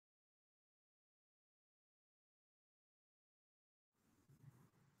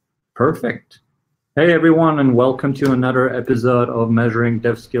Perfect. Hey everyone, and welcome to another episode of Measuring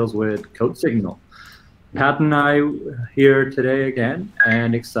Dev Skills with CodeSignal. Pat and I here today again,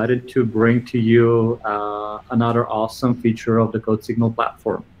 and excited to bring to you another awesome feature of the CodeSignal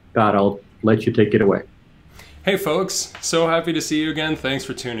platform. Pat, I'll let you take it away. Hey folks, so happy to see you again. Thanks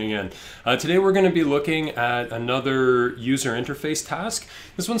for tuning in. Today we're going to be looking at another user interface task.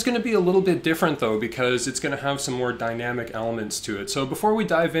 This one's going to be a little bit different though, because it's going to have some more dynamic elements to it. So before we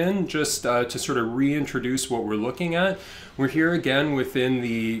dive in, just to sort of reintroduce what we're looking at, we're here again within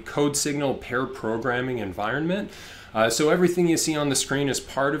the CodeSignal pair programming environment. So everything you see on the screen is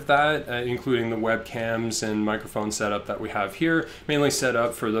part of that, including the webcams and microphone setup that we have here, mainly set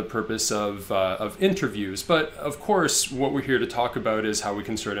up for the purpose of interviews. But of course, what we're here to talk about is how we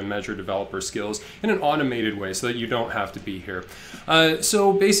can sort of measure developer skills in an automated way so that you don't have to be here.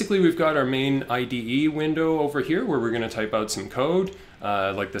 So basically, we've got our main IDE window over here where we're going to type out some code,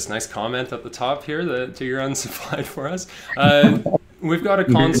 like this nice comment at the top here that Tigran supplied for us. We've got a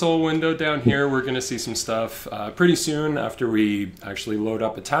console window down here. We're going to see some stuff pretty soon after we actually load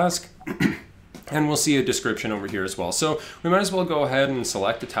up a task. And we'll see a description over here as well. So we might as well go ahead and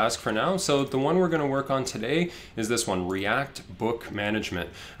select a task for now. So the one we're going to work on today is this one, React Book Management.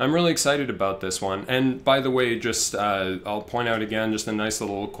 I'm really excited about this one. And by the way, just I'll point out again, just a nice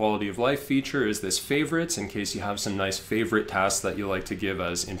little quality of life feature is this favorites, in case you have some nice favorite tasks that you like to give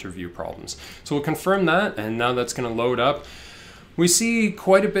as interview problems. So we'll confirm that, and now that's going to load up. We see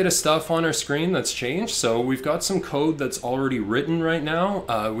quite a bit of stuff on our screen that's changed. So we've got some code that's already written right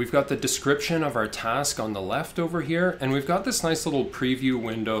now. We've got the description of our task on the left over here. And we've got this nice little preview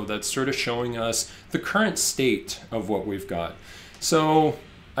window that's sort of showing us the current state of what we've got. So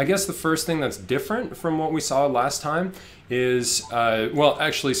I guess the first thing that's different from what we saw last time is, well,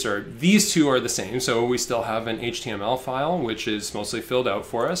 actually, sorry, these two are the same. So we still have an HTML file, which is mostly filled out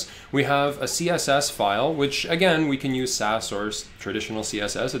for us. We have a CSS file, which again, we can use Sass or traditional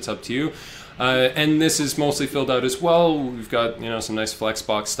CSS, it's up to you. And this is mostly filled out as well. We've got, some nice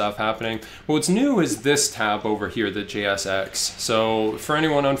Flexbox stuff happening. But what's new is this tab over here, the JSX. So for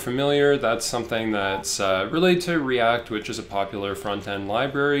anyone unfamiliar, that's something that's related to React, which is a popular front-end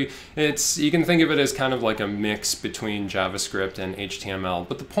library. You can think of it as kind of like a mix between JavaScript and HTML.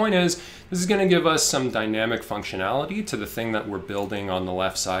 But the point is, this is going to give us some dynamic functionality to the thing that we're building on the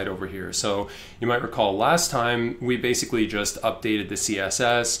left side over here. So you might recall last time, we basically just updated the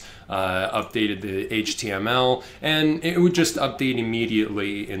CSS, updated the HTML, and it would just update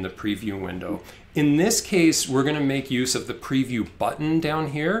immediately in the preview window. In this case, we're going to make use of the preview button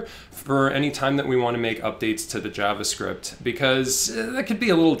down here for any time that we want to make updates to the JavaScript, because that could be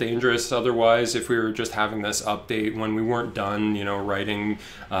a little dangerous otherwise if we were just having this update when we weren't done, writing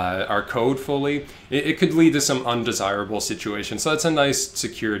our code fully. It could lead to some undesirable situations. So that's a nice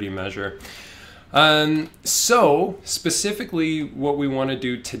security measure. So specifically what we want to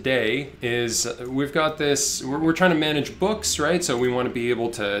do today is we've got this, we're trying to manage books, right? So we want to be able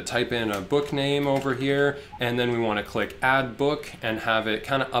to type in a book name over here, and then we want to click add book and have it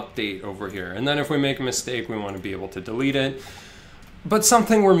kind of update over here. And then if we make a mistake, we want to be able to delete it. But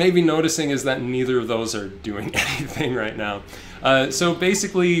something we're maybe noticing is that neither of those are doing anything right now. So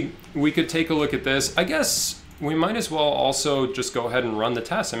basically we could take a look at this. I guess we might as well also just go ahead and run the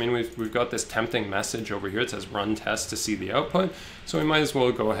test. I mean, we've got this tempting message over here. It says run test to see the output. So we might as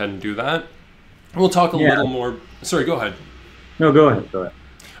well go ahead and do that. We'll talk a little more. Sorry, go ahead. No, go ahead. Go ahead.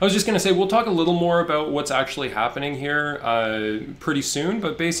 I was just going to say, we'll talk a little more about what's actually happening here pretty soon.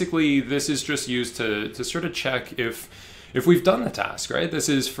 But basically, this is just used to sort of check if we've done the task, right? This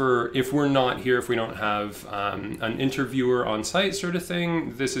is for if we're not here, if we don't have an interviewer on site sort of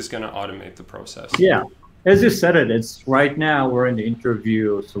thing, this is going to automate the process. Yeah. As you said it's right now we're in the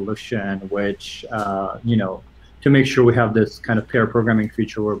interview solution, which, to make sure we have this kind of pair programming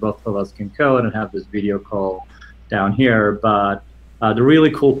feature where both of us can code and have this video call down here. But the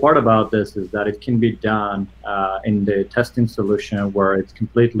really cool part about this is that it can be done in the testing solution where it's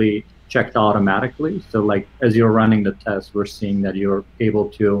completely checked automatically. So like as you're running the test, we're seeing that you're able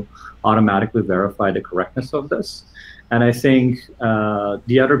to automatically verify the correctness of this. And I think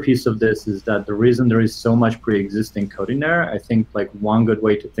the other piece of this is that the reason there is so much pre-existing code in there, I think like one good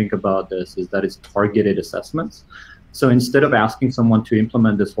way to think about this is that it's targeted assessments. So instead of asking someone to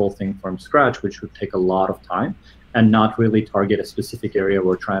implement this whole thing from scratch, which would take a lot of time and not really target a specific area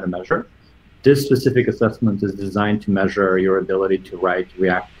we're trying to measure, this specific assessment is designed to measure your ability to write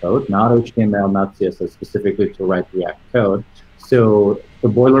React code, not HTML, not CSS, specifically to write React code. So the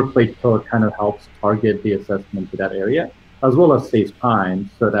boilerplate code kind of helps target the assessment to that area, as well as save time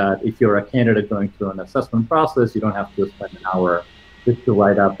so that if you're a candidate going through an assessment process, you don't have to spend an hour just to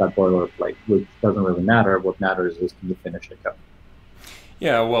write up that boilerplate, which doesn't really matter. What matters is can you finish the code.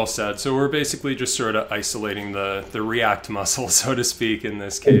 Yeah, well said. So we're basically just sort of isolating the React muscle, so to speak, in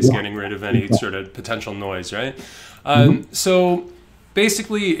this case, getting rid of any sort of potential noise, right? So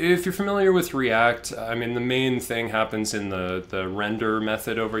basically, if you're familiar with React, I mean, the main thing happens in the render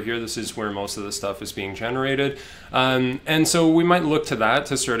method over here. This is where most of the stuff is being generated. And so we might look to that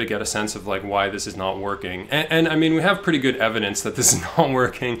to sort of get a sense of like why this is not working. And I mean, we have pretty good evidence that this is not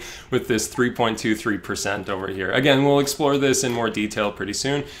working with this 3.23% over here. Again, we'll explore this in more detail pretty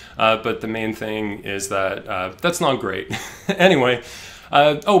soon. But the main thing is that that's not great. Anyway.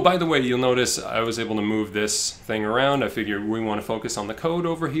 Oh, by the way, you'll notice I was able to move this thing around. I figured we want to focus on the code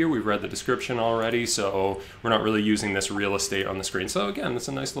over here. We've read the description already, so we're not really using this real estate on the screen. So again, that's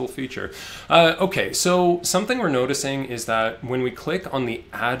a nice little feature. Okay, so something we're noticing is that when we click on the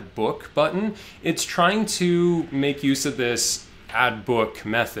Add Book button, it's trying to make use of this Add Book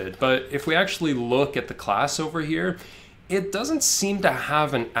method. But if we actually look at the class over here, it doesn't seem to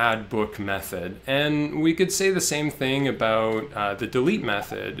have an add book method. And we could say the same thing about the delete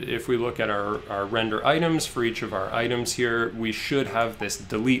method. If we look at our render items for each of our items here, we should have this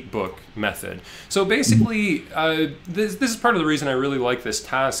delete book method. So basically, this is part of the reason I really like this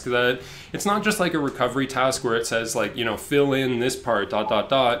task, that it's not just like a recovery task where it says like, you know, fill in this part, ...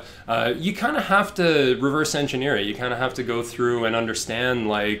 You kind of have to reverse engineer it. You kind of have to go through and understand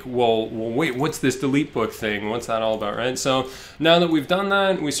like, well, wait, what's this delete book thing? What's that all about, right? So now that we've done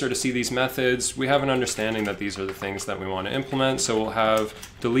that, we sort of see these methods. We have an understanding that these are the things that we want to implement. So we'll have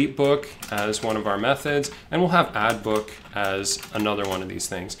delete book as one of our methods, and we'll have add book as another one of these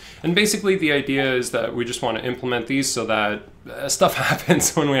things. And basically the idea is that we just want to implement these so that stuff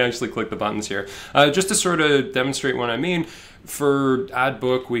happens when we actually click the buttons here. Just to sort of demonstrate what I mean, for add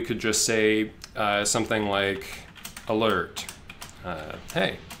book, we could just say something like alert,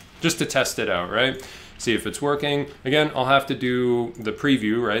 hey, just to test it out, right? See if it's working. Again, I'll have to do the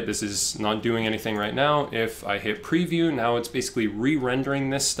preview, right? This is not doing anything right now. If I hit preview, now it's basically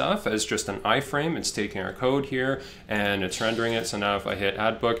re-rendering this stuff as just an iframe. It's taking our code here and it's rendering it. So now if I hit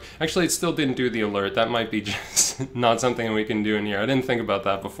add book, actually it still didn't do the alert. That might be just not something we can do in here. I didn't think about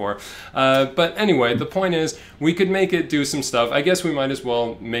that before. But anyway, the point is we could make it do some stuff. I guess we might as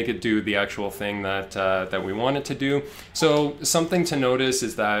well make it do the actual thing that, that we want it to do. So something to notice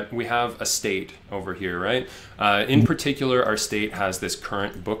is that we have a state over here, right? In particular, our state has this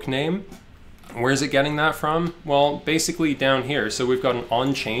current book name. Where's it getting that from? Well, basically down here. So we've got an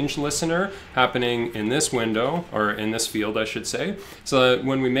onChange listener happening in this window, or in this field, I should say. So that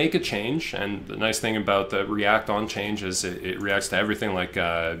when we make a change, and the nice thing about the React onChange is it reacts to everything like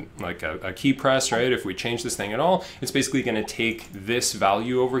a key press, right? If we change this thing at all, it's basically going to take this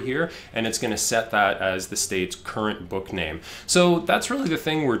value over here, and it's going to set that as the state's current book name. So that's really the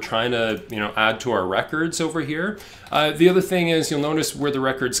thing we're trying to, you know, add to our records over here. The other thing is you'll notice where the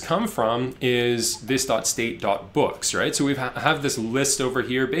records come from is this.state.books, right? So we have this list over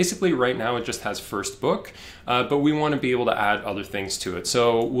here. Basically right now it just has first book, but we want to be able to add other things to it.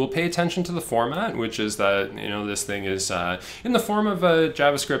 So we'll pay attention to the format, which is that, you know, this thing is in the form of a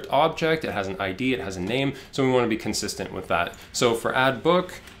JavaScript object. It has an ID, it has a name. So we want to be consistent with that. So for add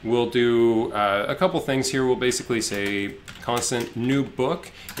book, we'll do a couple things here. We'll basically say constant new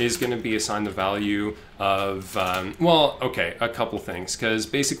book is going to be assigned the value of, well, okay, a couple things, because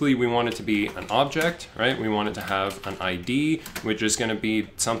basically we want it to be an object, right? We want it to have an ID, which is going to be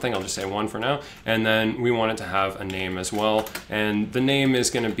something, I'll just say 1 for now, and then we want it to have a name as well, and the name is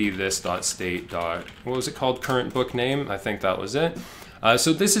going to be this.state. What was it called? Current book name. I think that was it.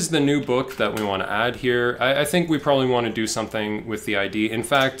 So this is the new book that we want to add here. I think we probably want to do something with the ID. In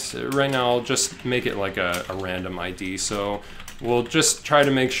fact, right now I'll just make it like a random ID. So we'll just try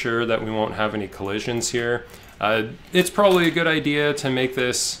to make sure that we won't have any collisions here. It's probably a good idea to make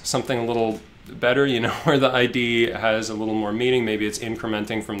this something a little better, you know, where the ID has a little more meaning. Maybe it's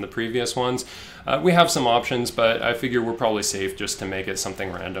incrementing from the previous ones. We have some options, but I figure we're probably safe just to make it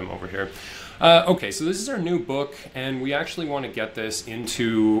something random over here. Okay, so this is our new book, and we actually want to get this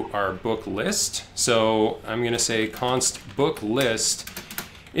into our book list. So I'm going to say const book list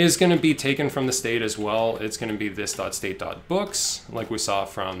is going to be taken from the state as well. It's going to be this.state.books, like we saw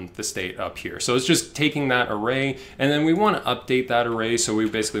from the state up here. So it's just taking that array, and then we want to update that array. So we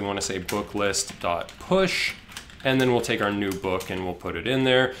basically want to say book list.push, and then we'll take our new book and we'll put it in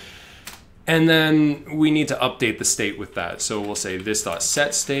there. And then we need to update the state with that. So we'll say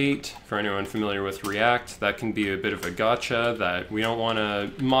this.setState. For anyone familiar with React, that can be a bit of a gotcha that we don't want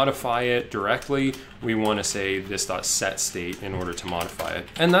to modify it directly. We want to say this.setState in order to modify it.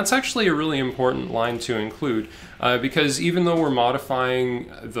 And that's actually a really important line to include because even though we're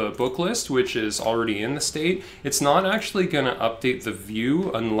modifying the book list, which is already in the state, it's not actually going to update the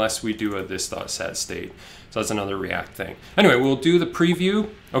view unless we do a this.setState. So that's another React thing. Anyway, we'll do the preview.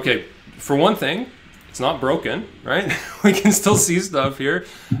 Okay. For one thing, it's not broken, right? We can still see stuff here.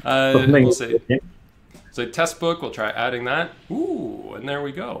 We'll say test book. We'll try adding that. Ooh, and there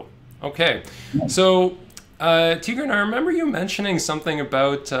we go. Okay. So, Tigran, I remember you mentioning something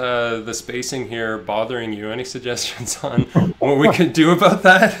about the spacing here bothering you. Any suggestions on what we could do about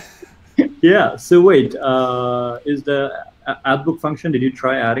that? Yeah. So wait, is the add book function, did you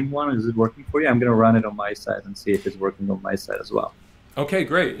try adding one? Is it working for you? I'm going to run it on my side and see if it's working on my side as well. Okay,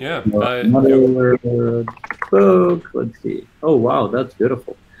 great. Yeah. Another book. Let's see. Oh, wow, that's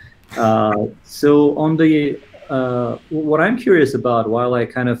beautiful. So on the what I'm curious about, while I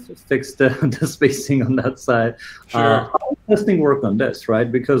kind of fixed the spacing on that side, sure. How does testing work on this, right?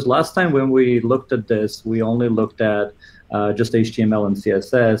 Because last time when we looked at this, we only looked at just HTML and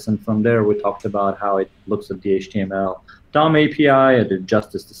CSS, and from there we talked about how it looks at the HTML DOM API, it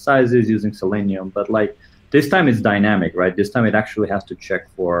adjusts the sizes using Selenium, but like, this time it's dynamic, right? This time it actually has to check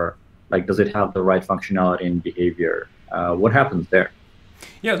for, like, does it have the right functionality and behavior? What happens there?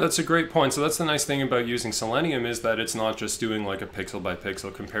 Yeah, that's a great point. So that's the nice thing about using Selenium is that it's not just doing like a pixel by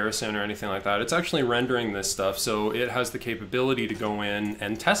pixel comparison or anything like that. It's actually rendering this stuff. So it has the capability to go in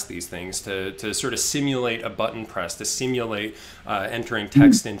and test these things, to sort of simulate a button press, to simulate entering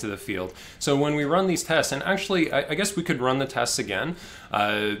text into the field. So when we run these tests, and actually I guess we could run the tests again.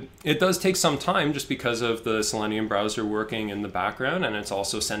 It does take some time just because of the Selenium browser working in the background, and it's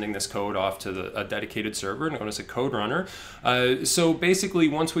also sending this code off to a dedicated server known as a code runner. So basically,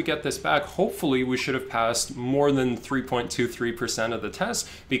 once we get this back, hopefully we should have passed more than 3.23% of the tests,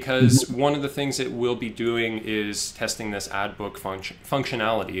 because one of the things it will be doing is testing this add book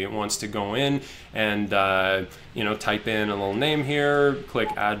functionality. It wants to go in and type in a little name here, click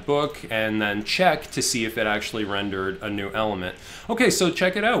add book, and then check to see if it actually rendered a new element. Okay, so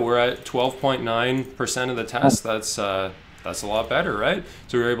check it out. We're at 12.9% of the test. That's a lot better, right?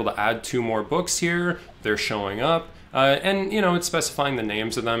 So we were able to add 2 more books here. They're showing up. And it's specifying the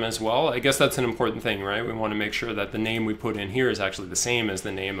names of them as well. I guess that's an important thing, right? We want to make sure that the name we put in here is actually the same as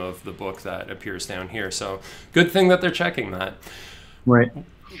the name of the book that appears down here. So good thing that they're checking that. Right.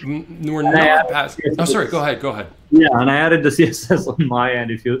 We're not past. Oh, sorry. Go ahead. Yeah, and I added the CSS on my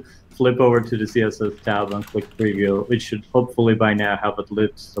end. If you flip over to the CSS tab and click preview, it should hopefully by now have at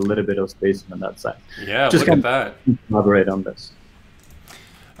least a little bit of spacing on that side. Yeah, just look at that. Elaborate on this.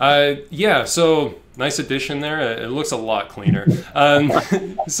 Yeah, so nice addition there. It looks a lot cleaner.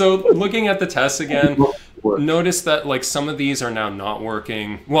 So looking at the tests again, notice that like some of these are now not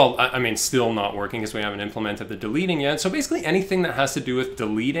working. Well, I mean, still not working because we haven't implemented the deleting yet. So basically anything that has to do with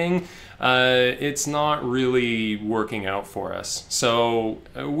deleting, it's not really working out for us. So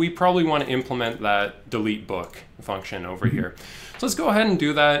we probably want to implement that delete book function over here. So let's go ahead and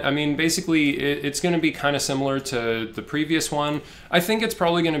do that. I mean, basically, it's going to be kind of similar to the previous one. I think it's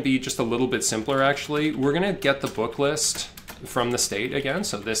probably going to be just a little bit simpler, actually. We're going to get the book list from the state again,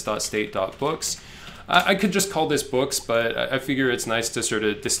 so this.state.books. I could just call this books, but I figure it's nice to sort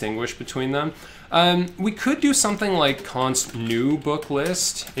of distinguish between them. We could do something like const new book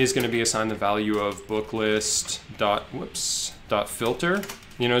list is going to be assigned the value of book list dot filter,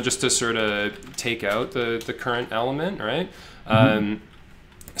 just to sort of take out the current element, right?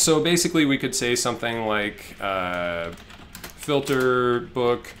 So basically we could say something like filter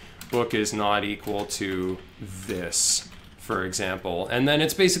book is not equal to this, for example. And then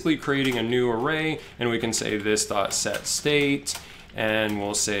it's basically creating a new array, and we can say this.setState, and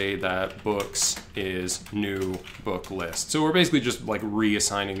we'll say that books is new book list. So we're basically just like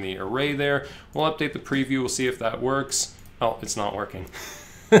reassigning the array there. We'll update the preview, we'll see if that works. Oh, it's not working.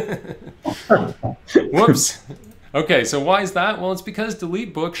 Whoops. Okay, so why is that? Well, it's because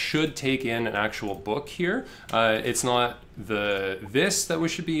delete book should take in an actual book here. It's not this that we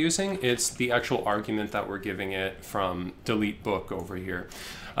should be using, it's the actual argument that we're giving it from delete book over here.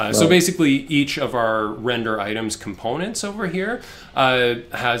 So basically each of our render items components over here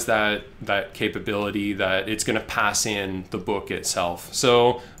has that capability that it's going to pass in the book itself.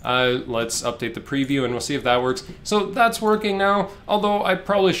 So let's update the preview and we'll see if that works. So that's working now, although I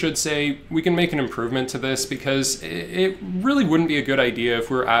probably should say we can make an improvement to this, because it really wouldn't be a good idea if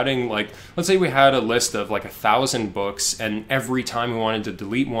we're adding, like, let's say we had a list of like 1,000 books, and every time we wanted to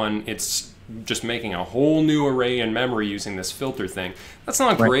delete one, it's just making a whole new array in memory using this filter thing. That's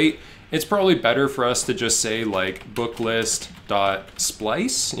not Right. great. It's probably better for us to just say like book list dot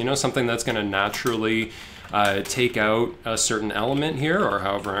splice, you know, something that's going to naturally take out a certain element here, or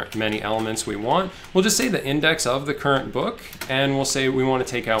however many elements we want. We'll just say the index of the current book, and we'll say we want to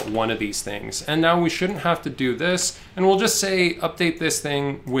take out one of these things. And now we shouldn't have to do this, and we'll just say update this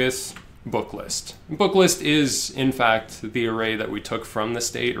thing with book list. Book list is, in fact, the array that we took from the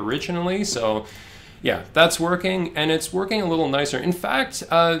state originally. So yeah, that's working, and it's working a little nicer. In fact,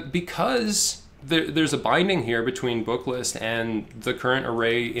 because there's a binding here between book list and the current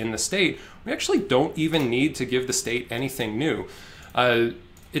array in the state, we actually don't even need to give the state anything new.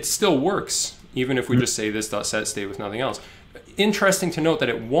 It still works, even if we just say this dot set state with nothing else. Interesting to note that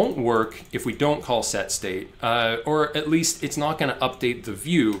it won't work if we don't call set state, or at least it's not going to update the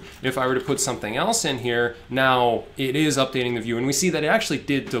view. If I were to put something else in here, now it is updating the view, and we see that it actually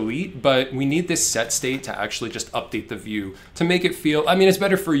did delete, but we need this set state to actually just update the view to make it feel, I mean, it's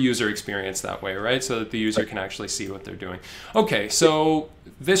better for user experience that way, right? So that the user can actually see what they're doing. Okay, so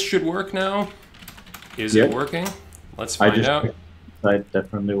this should work now. Is it working? Let's find out. It's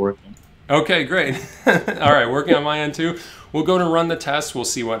definitely working. Okay, great. All right, working on my end too. We'll go to run the test. We'll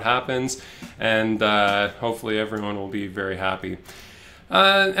see what happens, and hopefully everyone will be very happy.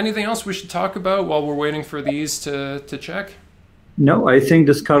 Anything else we should talk about while we're waiting for these to check? No, I think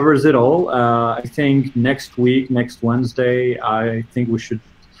this covers it all. I think next week, next Wednesday, I think we should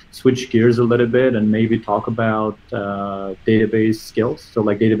switch gears a little bit and maybe talk about database skills, so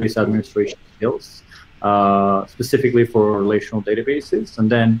like database administration skills, specifically for relational databases. And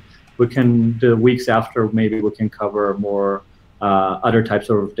then we can, the weeks after, maybe we can cover more other types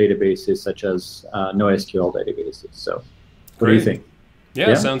of databases, such as NoSQL databases. So what do you think?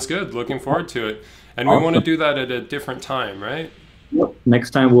 Yeah, sounds good. Looking forward to it. And we want to do that at a different time, right? Yep.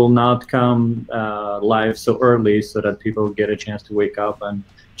 Next time we'll not come live so early so that people get a chance to wake up and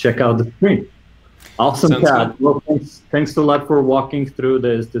check out the screen. Awesome, Tad. Well, thanks a lot for walking through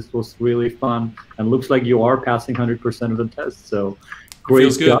this. This was really fun, and looks like you are passing 100% of the tests. So great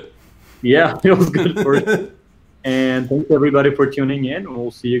Feels job. good. Yeah, feels good for you. And thanks everybody for tuning in. We'll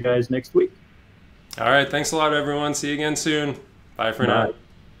see you guys next week. All right, thanks a lot, everyone. See you again soon. Bye for now.